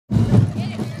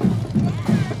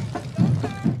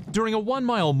During a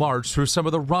 1-mile march through some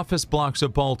of the roughest blocks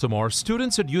of Baltimore,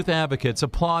 students and youth advocates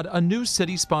applaud a new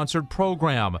city-sponsored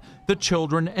program, the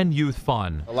Children and Youth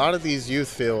Fund. A lot of these youth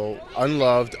feel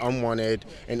unloved, unwanted,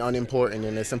 and unimportant,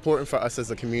 and it's important for us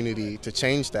as a community to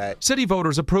change that. City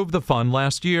voters approved the fund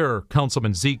last year.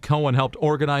 Councilman Zeke Cohen helped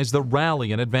organize the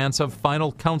rally in advance of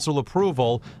final council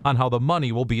approval on how the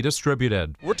money will be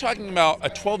distributed. We're talking about a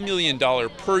 $12 million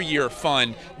per year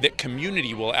fund that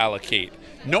community will allocate.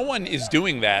 No one is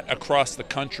doing that across the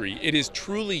country. It is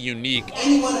truly unique.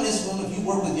 Anyone in this room, if you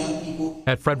work with young people.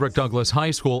 At Frederick Douglass High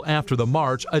School after the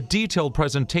march, a detailed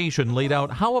presentation laid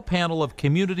out how a panel of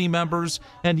community members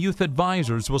and youth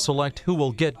advisors will select who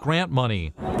will get grant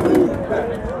money.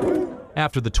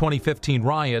 After the 2015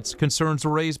 riots, concerns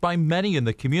were raised by many in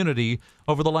the community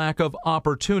over the lack of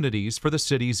opportunities for the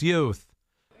city's youth.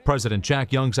 President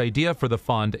Jack Young's idea for the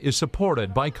fund is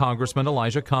supported by Congressman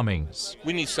Elijah Cummings.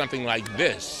 We need something like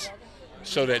this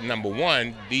so that, number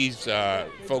one, these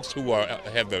folks who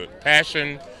have the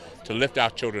passion to lift our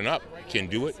children up can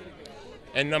do it.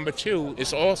 And number two,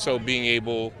 it's also being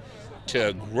able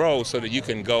to grow so that you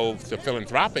can go to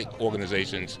philanthropic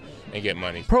organizations and get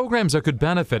money. Programs that could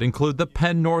benefit include the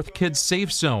Penn North Kids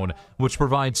Safe Zone, which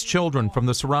provides children from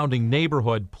the surrounding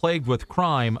neighborhood plagued with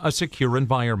crime a secure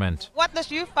environment. What this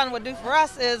youth fund would do for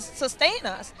us is sustain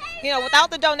us. You know,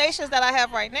 without the donations that I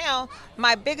have right now,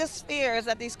 my biggest fear is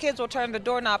that these kids will turn the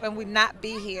doorknob and we not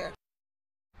be here.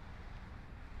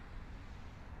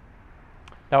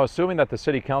 Now, assuming that the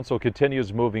City Council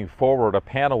continues moving forward, a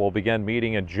panel will begin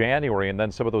meeting in January, and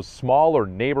then some of those smaller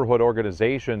neighborhood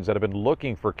organizations that have been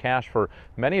looking for cash for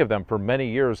many of them for many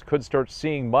years could start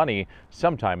seeing money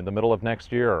sometime in the middle of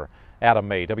next year. Adam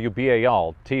May,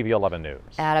 WBAL-TV 11 News.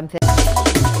 Adam.